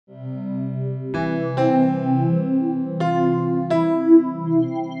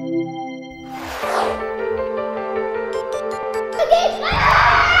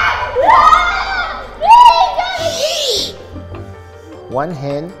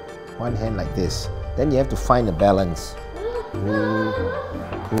One hand like this. Then you have to find the balance.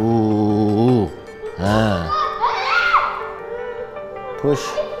 Ooh. Push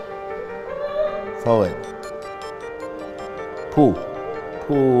forward. Pull.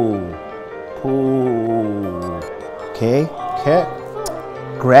 Okay.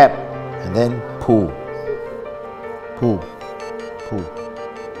 Grab and then pull.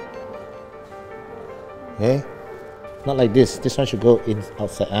 Okay. Not like this. This one should go in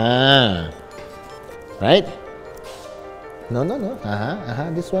outside. Right? No.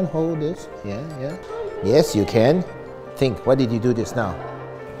 This one hold this. Yeah. Yes, you can. Think. Why did you do this now?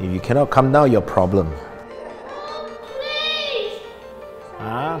 If you cannot come down, your problem.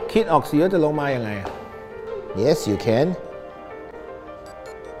 คิดออกเสียจะลงมายังไง Yes, you can.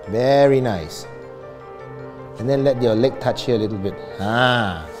 Very nice. And then let your leg touch here a little bit.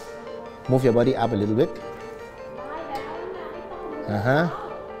 Move your body up a little bit.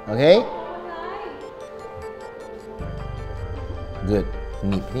 Okay. Good. ห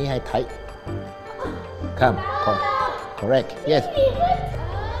นีบนี่ให้ tight. Come. Correct. Yes.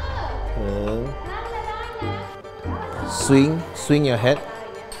 Swing your head.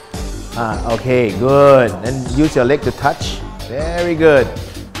 Okay, good. And use your leg to touch. Very good.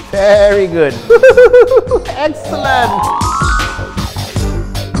 Excellent.